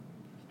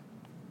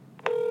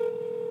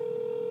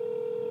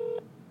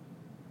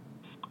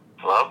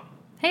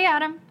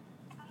Adam.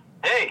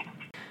 Hey.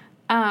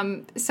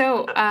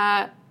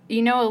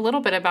 You know a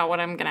little bit about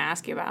what I'm going to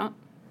ask you about.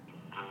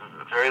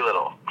 Very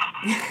little.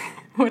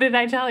 What did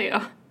I tell you?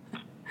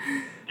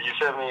 You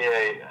sent me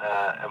a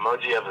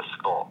emoji of a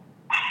skull.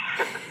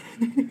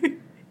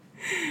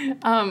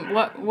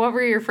 What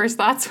were your first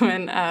thoughts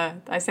when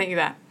I sent you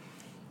that?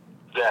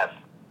 Death.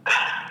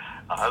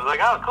 I was like,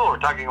 oh, cool, we're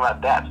talking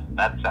about death.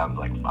 That sounds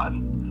like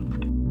fun.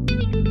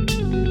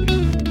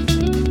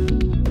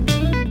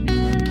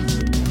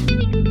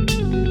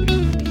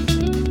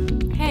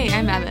 Hey,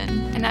 I'm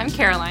Evan. And I'm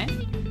Caroline.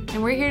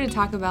 And we're here to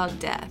talk about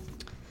death.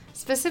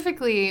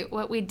 Specifically,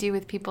 what we do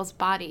with people's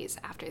bodies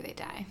after they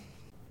die.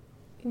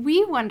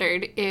 We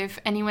wondered if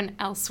anyone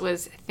else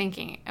was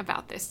thinking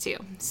about this too.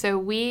 So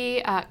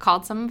we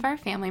called some of our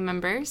family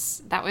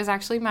members. That was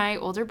actually my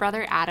older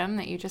brother, Adam,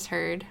 that you just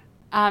heard.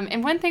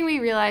 And one thing we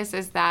realized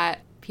is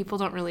that people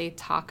don't really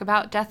talk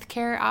about death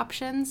care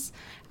options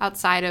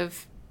outside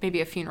of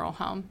maybe a funeral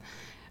home.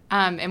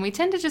 And we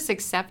tend to just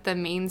accept the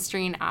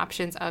mainstream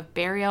options of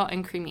burial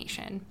and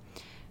cremation.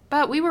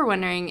 But we were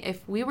wondering,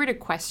 if we were to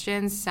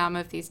question some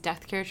of these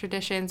death care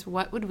traditions,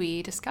 what would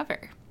we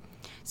discover?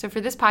 So for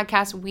this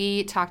podcast,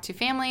 we talked to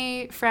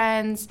family,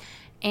 friends,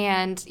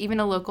 and even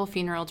a local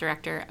funeral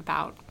director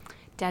about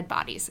dead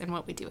bodies and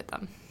what we do with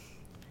them.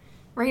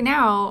 Right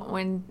now,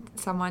 when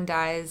someone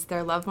dies,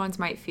 their loved ones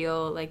might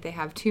feel like they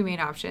have two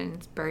main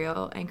options,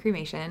 burial and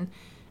cremation.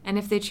 And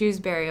if they choose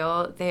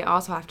burial, they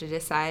also have to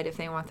decide if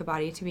they want the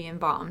body to be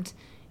embalmed,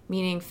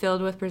 meaning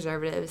filled with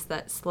preservatives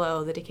that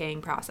slow the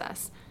decaying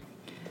process.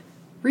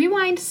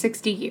 Rewind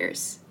 60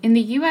 years. In the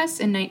U.S.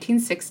 in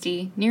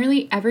 1960,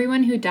 nearly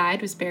everyone who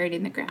died was buried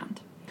in the ground.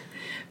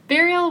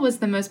 Burial was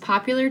the most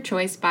popular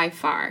choice by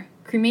far.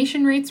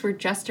 Cremation rates were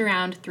just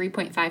around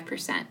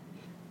 3.5%.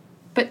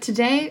 But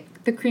today,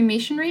 the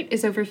cremation rate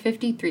is over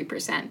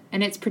 53%,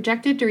 and it's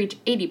projected to reach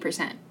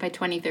 80% by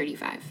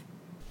 2035.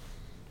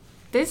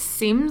 This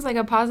seems like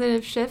a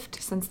positive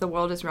shift since the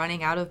world is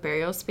running out of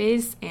burial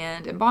space,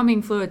 and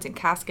embalming fluids and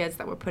caskets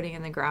that we're putting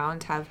in the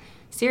ground have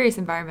serious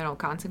environmental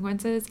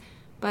consequences.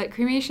 But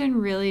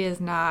cremation really is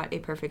not a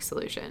perfect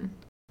solution.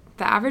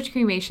 The average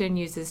cremation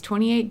uses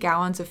 28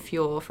 gallons of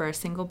fuel for a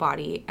single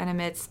body and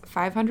emits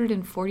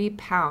 540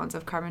 pounds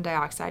of carbon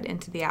dioxide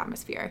into the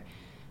atmosphere,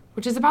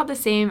 which is about the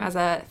same as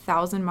a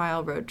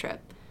 1,000-mile road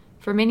trip.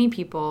 For many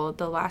people,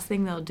 the last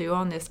thing they'll do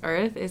on this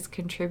earth is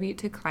contribute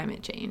to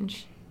climate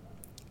change.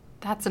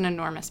 That's an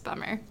enormous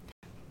bummer.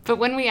 But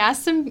when we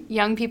asked some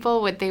young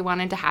people what they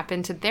wanted to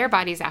happen to their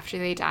bodies after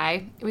they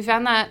die, we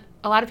found that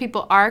a lot of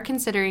people are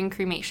considering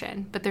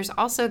cremation, but there's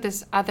also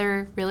this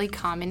other really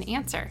common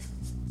answer.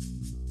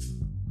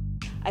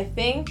 I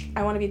think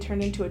I want to be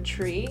turned into a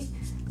tree.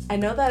 I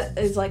know that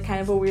is kind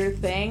of a weird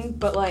thing,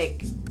 but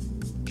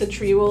the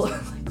tree will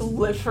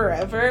live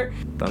forever.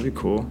 That'd be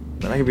cool.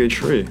 Then I could be a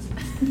tree.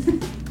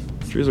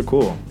 Trees are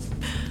cool.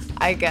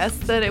 I guess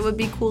that it would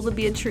be cool to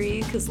be a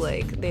tree because,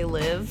 they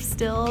live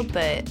still,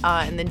 but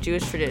in the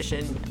Jewish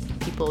tradition,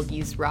 people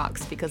use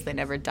rocks because they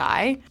never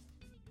die.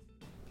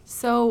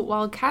 So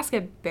while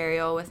casket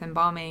burial with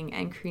embalming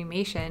and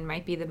cremation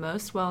might be the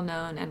most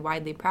well-known and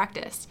widely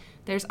practiced,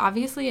 there's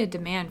obviously a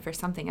demand for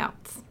something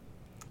else.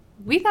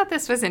 We thought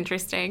this was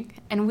interesting,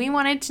 and we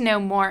wanted to know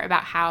more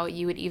about how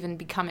you would even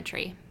become a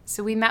tree.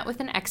 So we met with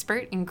an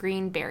expert in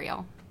green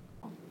burial.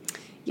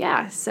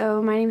 Yeah,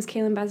 so my name is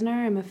Kaylin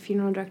Besner. I'm a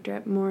funeral director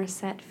at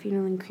Morissette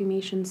Funeral and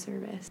Cremation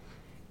Service.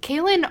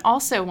 Kaylin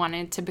also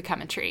wanted to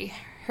become a tree.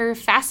 Her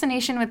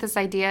fascination with this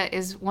idea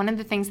is one of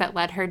the things that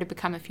led her to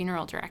become a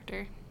funeral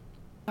director.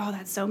 Oh,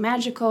 that's so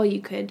magical.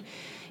 You could,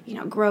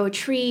 grow a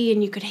tree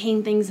and you could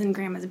hang things in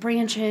grandma's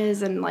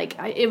branches and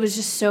it was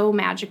just so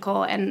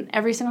magical. And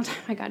every single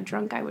time I got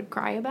drunk, I would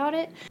cry about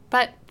it.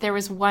 But there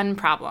was one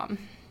problem.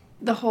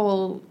 The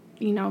whole,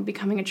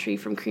 becoming a tree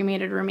from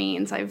cremated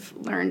remains, I've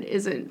learned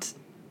isn't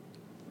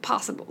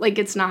possible.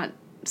 It's not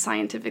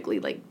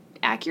scientifically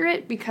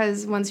accurate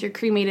because once you're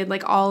cremated,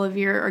 all of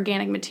your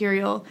organic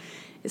material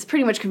is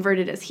pretty much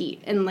converted as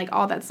heat, and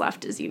all that's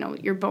left is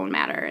your bone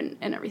matter and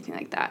everything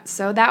like that.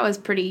 So that was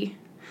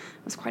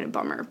quite a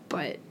bummer,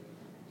 but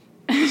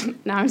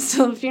now I'm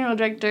still a funeral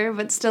director,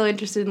 but still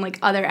interested in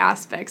other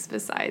aspects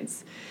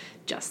besides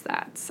just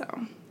that. So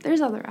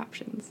there's other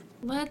options.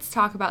 Let's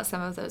talk about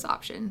some of those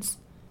options.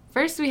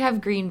 First, we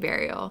have green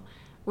burial,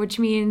 which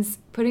means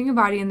putting a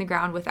body in the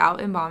ground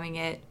without embalming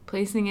it,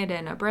 placing it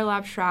in a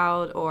burlap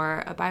shroud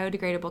or a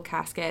biodegradable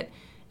casket,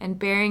 and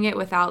burying it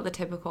without the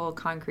typical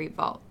concrete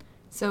vault.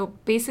 So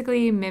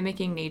basically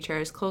mimicking nature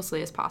as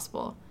closely as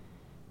possible.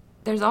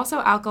 There's also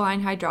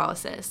alkaline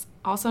hydrolysis,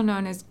 also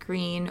known as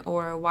green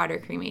or water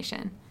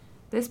cremation.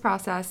 This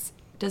process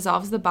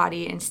dissolves the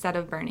body instead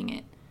of burning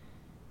it.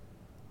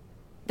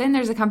 Then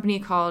there's a company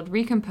called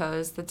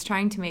Recompose that's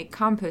trying to make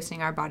composting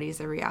our bodies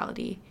a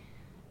reality.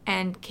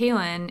 And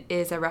Kaylin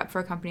is a rep for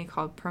a company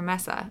called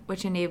Promessa,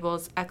 which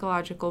enables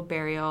ecological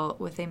burial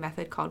with a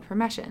method called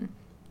promession,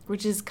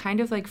 which is kind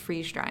of like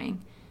freeze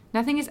drying.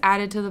 Nothing is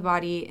added to the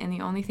body, and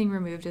the only thing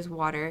removed is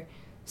water,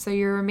 So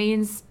your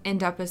remains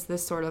end up as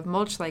this sort of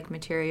mulch-like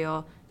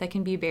material that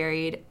can be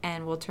buried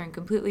and will turn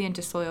completely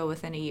into soil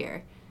within a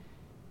year.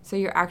 So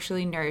you're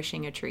actually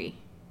nourishing a tree.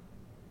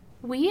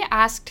 We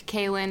asked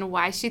Kaylin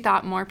why she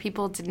thought more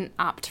people didn't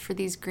opt for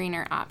these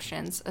greener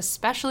options,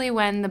 especially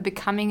when the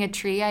becoming a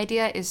tree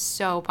idea is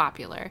so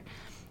popular.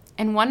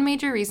 And one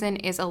major reason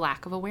is a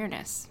lack of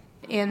awareness.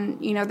 And,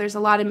 there's a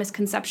lot of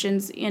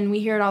misconceptions, and we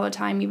hear it all the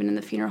time, even in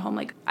the funeral home.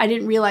 Like, I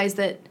didn't realize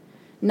that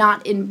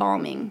not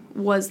embalming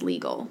was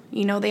legal.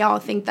 They all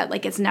think that,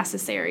 like, it's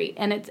necessary,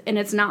 and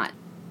it's not.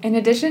 In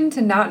addition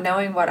to not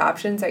knowing what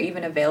options are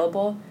even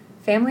available,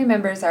 family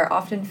members are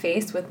often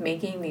faced with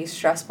making these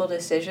stressful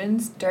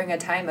decisions during a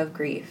time of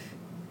grief.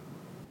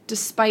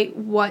 Despite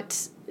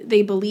what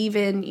they believe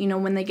in,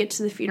 when they get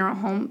to the funeral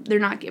home, they're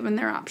not given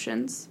their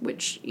options,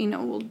 which,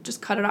 we'll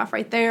just cut it off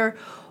right there.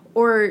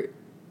 Or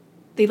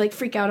they, like,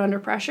 freak out under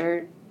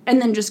pressure and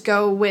then just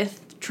go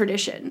with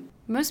tradition.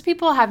 Most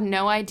people have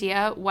no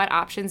idea what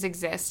options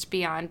exist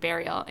beyond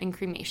burial and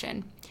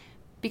cremation.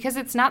 Because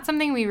it's not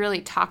something we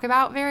really talk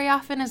about very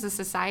often as a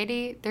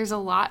society, there's a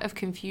lot of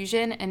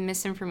confusion and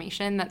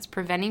misinformation that's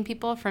preventing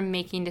people from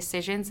making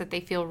decisions that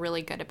they feel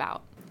really good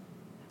about.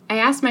 I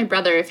asked my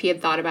brother if he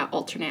had thought about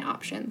alternate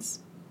options.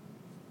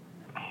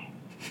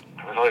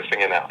 I was always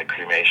thinking that, like,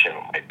 cremation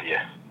might be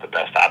the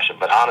best option,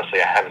 but honestly,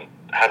 I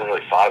haven't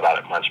really thought about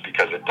it much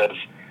because it does,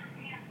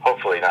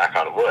 hopefully, knock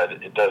on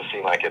wood, it does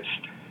seem like it's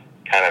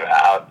kind of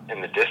out in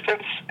the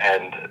distance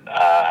and,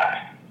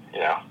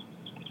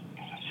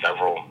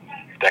 several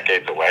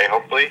decades away,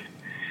 hopefully.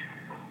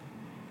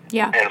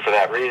 Yeah. And for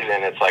that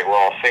reason, it's like,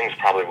 well, things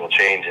probably will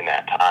change in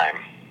that time.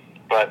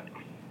 But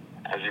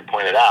as you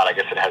pointed out, I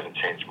guess it hasn't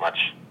changed much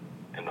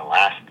in the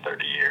last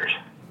 30 years.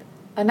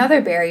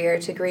 Another barrier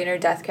to greener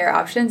death care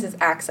options is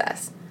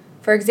access.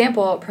 For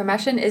example,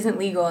 Promession isn't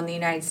legal in the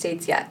United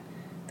States yet.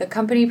 The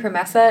company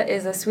Promessa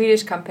is a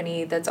Swedish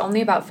company that's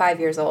only about 5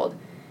 years old.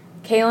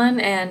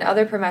 Kaylin and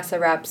other Promessa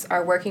reps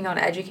are working on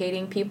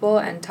educating people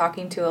and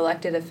talking to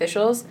elected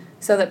officials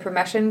so that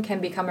Promession can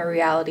become a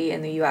reality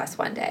in the U.S.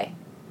 one day.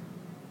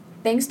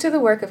 Thanks to the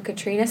work of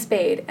Katrina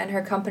Spade and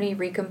her company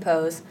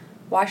Recompose,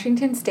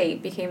 Washington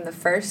State became the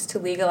first to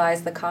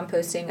legalize the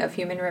composting of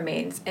human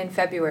remains in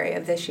February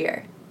of this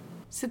year.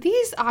 So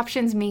these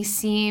options may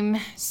seem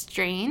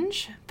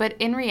strange, but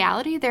in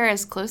reality, they're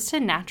as close to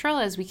natural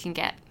as we can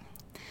get.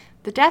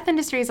 The death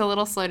industry is a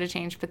little slow to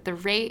change, but the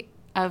rate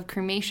of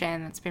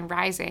cremation that's been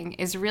rising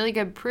is really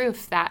good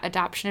proof that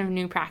adoption of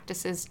new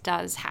practices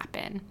does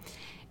happen.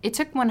 It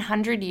took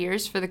 100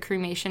 years for the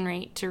cremation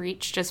rate to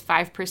reach just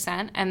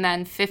 5% and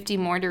then 50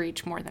 more to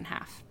reach more than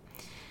half.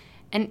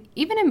 And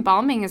even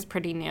embalming is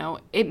pretty new.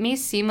 It may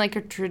seem like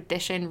a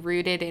tradition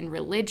rooted in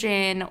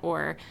religion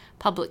or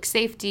public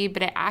safety,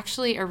 but it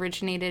actually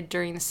originated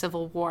during the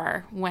Civil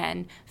War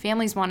when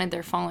families wanted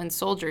their fallen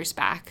soldiers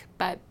back,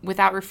 but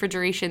without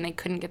refrigeration, they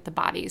couldn't get the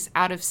bodies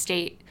out of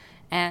state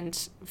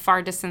and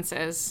far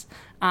distances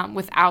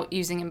without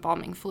using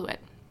embalming fluid.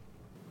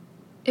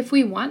 If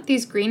we want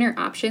these greener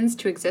options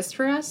to exist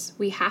for us,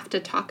 we have to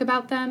talk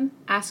about them,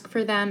 ask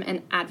for them,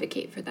 and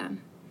advocate for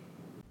them.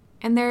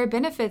 And there are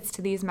benefits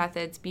to these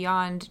methods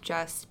beyond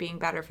just being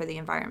better for the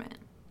environment.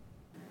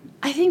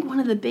 I think one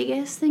of the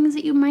biggest things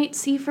that you might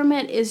see from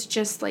it is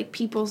just, like,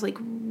 people's, like,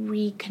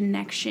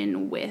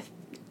 reconnection with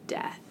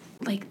death.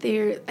 Like,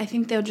 I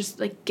think they'll just,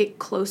 like, get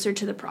closer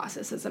to the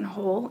process as a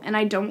whole. And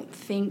I don't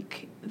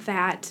think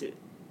that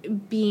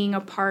being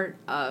a part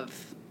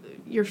of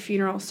your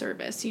funeral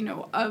service,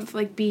 of,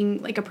 like,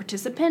 being, like, a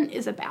participant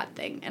is a bad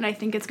thing. And I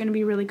think it's going to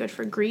be really good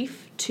for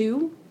grief,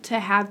 too, to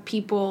have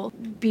people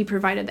be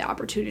provided the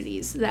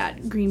opportunities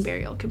that green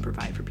burial can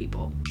provide for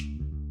people.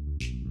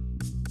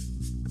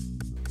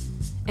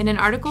 In an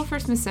article for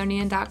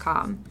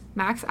Smithsonian.com,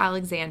 Max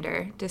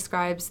Alexander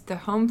describes the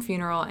home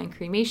funeral and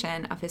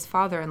cremation of his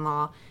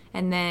father-in-law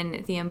and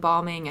then the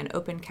embalming and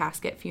open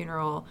casket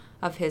funeral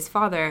of his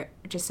father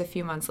just a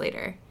few months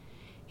later.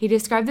 He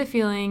described the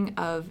feeling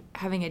of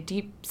having a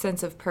deep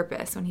sense of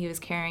purpose when he was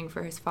caring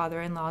for his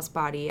father-in-law's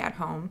body at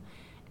home,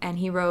 and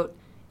he wrote,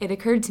 "It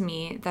occurred to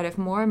me that if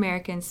more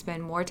Americans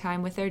spend more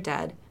time with their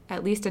dead,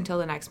 at least until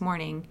the next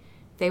morning,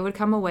 they would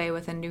come away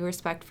with a new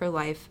respect for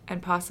life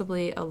and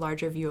possibly a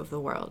larger view of the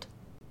world."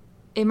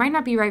 It might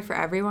not be right for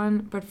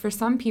everyone, but for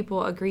some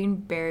people, a green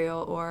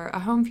burial or a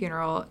home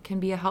funeral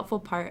can be a helpful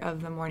part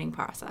of the mourning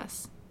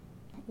process.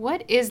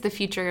 What is the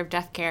future of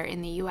death care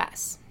in the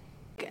U.S.?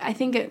 I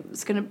think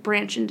it's going to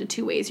branch into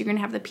two ways. You're going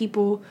to have the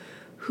people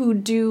who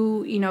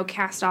do,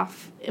 cast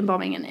off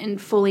embalming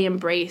and fully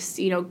embrace,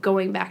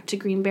 going back to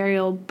green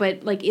burial.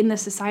 But, like, in the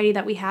society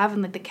that we have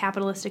and, like, the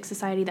capitalistic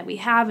society that we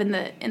have and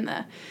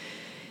the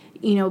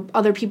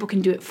other people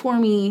can do it for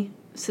me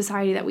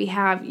society that we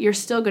have, you're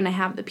still going to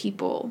have the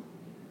people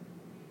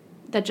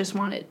that just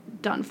want it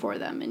done for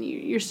them. And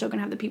you're still going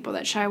to have the people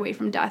that shy away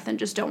from death and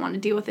just don't want to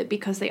deal with it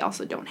because they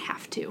also don't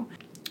have to.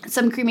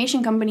 Some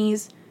cremation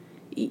companies,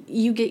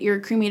 you get your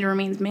cremated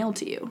remains mailed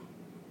to you.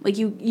 Like,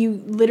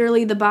 you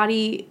literally, the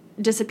body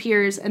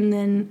disappears and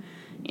then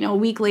you know, a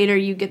week later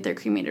you get their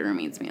cremated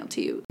remains mailed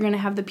to you. You're going to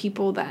have the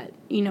people that,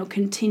 you know,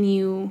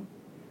 continue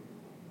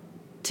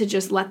to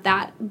just let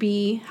that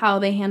be how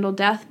they handle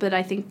death. But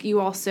I think you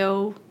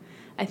also,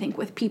 I think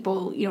with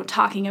people, you know,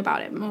 talking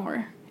about it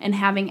more and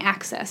having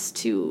access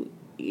to,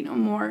 you know,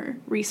 more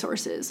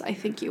resources, I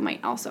think you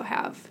might also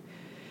have,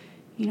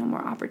 you know,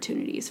 more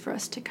opportunities for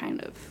us to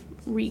kind of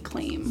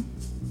reclaim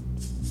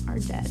our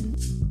dead.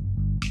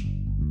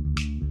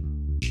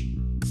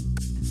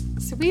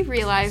 So we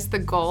realized the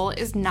goal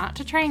is not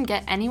to try and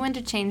get anyone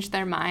to change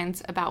their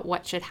minds about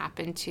what should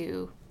happen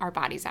to our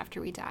bodies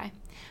after we die,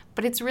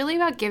 but it's really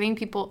about giving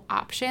people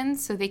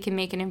options so they can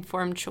make an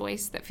informed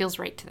choice that feels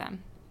right to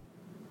them.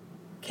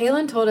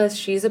 Kaylin told us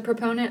she's a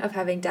proponent of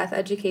having death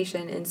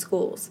education in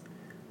schools.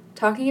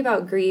 Talking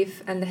about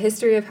grief and the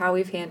history of how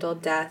we've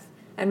handled death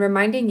and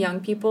reminding young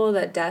people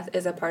that death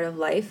is a part of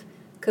life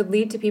could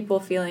lead to people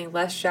feeling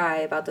less shy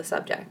about the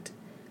subject.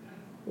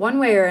 One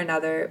way or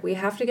another, we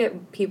have to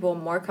get people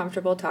more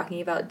comfortable talking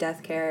about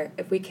death care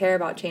if we care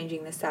about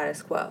changing the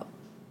status quo.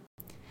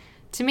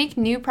 To make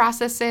new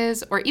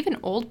processes or even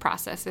old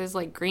processes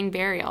like green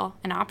burial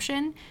an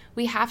option,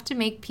 we have to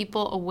make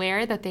people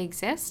aware that they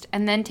exist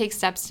and then take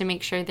steps to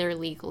make sure they're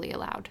legally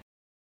allowed.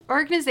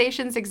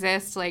 Organizations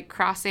exist like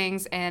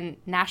Crossings and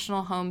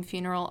National Home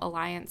Funeral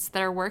Alliance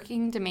that are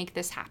working to make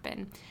this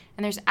happen.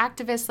 And there's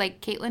activists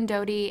like Caitlin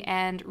Doty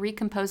and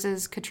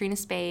Recomposes Katrina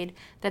Spade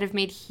that have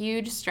made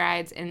huge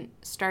strides in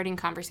starting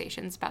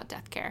conversations about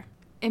death care.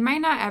 It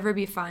might not ever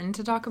be fun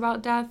to talk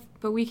about death,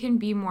 but we can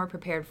be more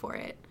prepared for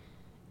it.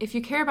 If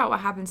you care about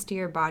what happens to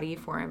your body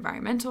for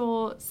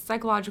environmental,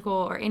 psychological,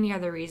 or any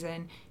other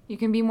reason, you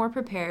can be more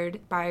prepared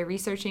by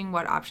researching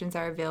what options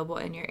are available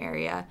in your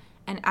area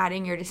and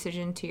adding your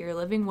decision to your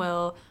living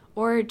will,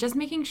 or just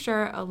making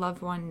sure a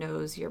loved one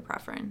knows your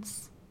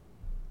preference.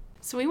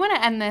 So we want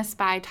to end this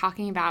by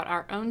talking about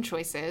our own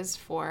choices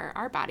for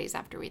our bodies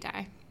after we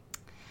die.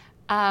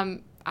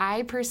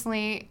 I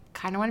personally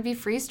kind of want to be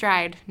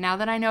freeze-dried. Now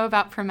that I know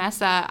about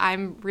Promessa,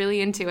 I'm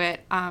really into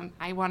it.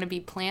 I want to be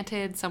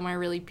planted somewhere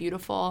really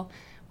beautiful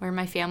where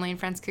my family and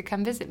friends could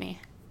come visit me.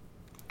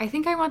 I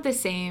think I want the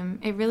same.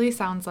 It really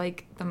sounds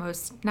like the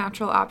most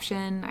natural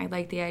option. I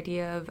like the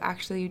idea of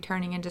actually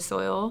turning into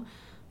soil.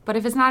 But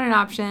if it's not an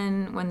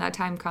option when that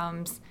time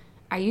comes,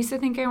 I used to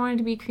think I wanted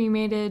to be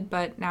cremated,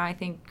 but now I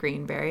think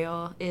green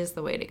burial is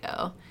the way to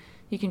go.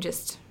 You can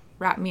just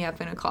wrap me up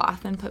in a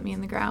cloth and put me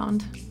in the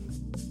ground.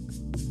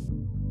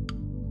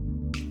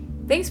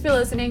 Thanks for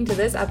listening to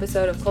this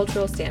episode of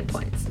Cultural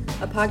Standpoints,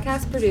 a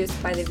podcast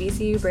produced by the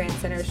VCU Brand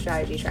Center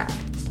Strategy Track.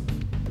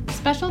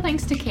 Special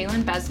thanks to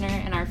Kaylin Besner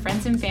and our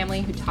friends and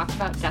family who talked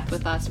about death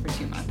with us for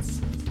 2 months.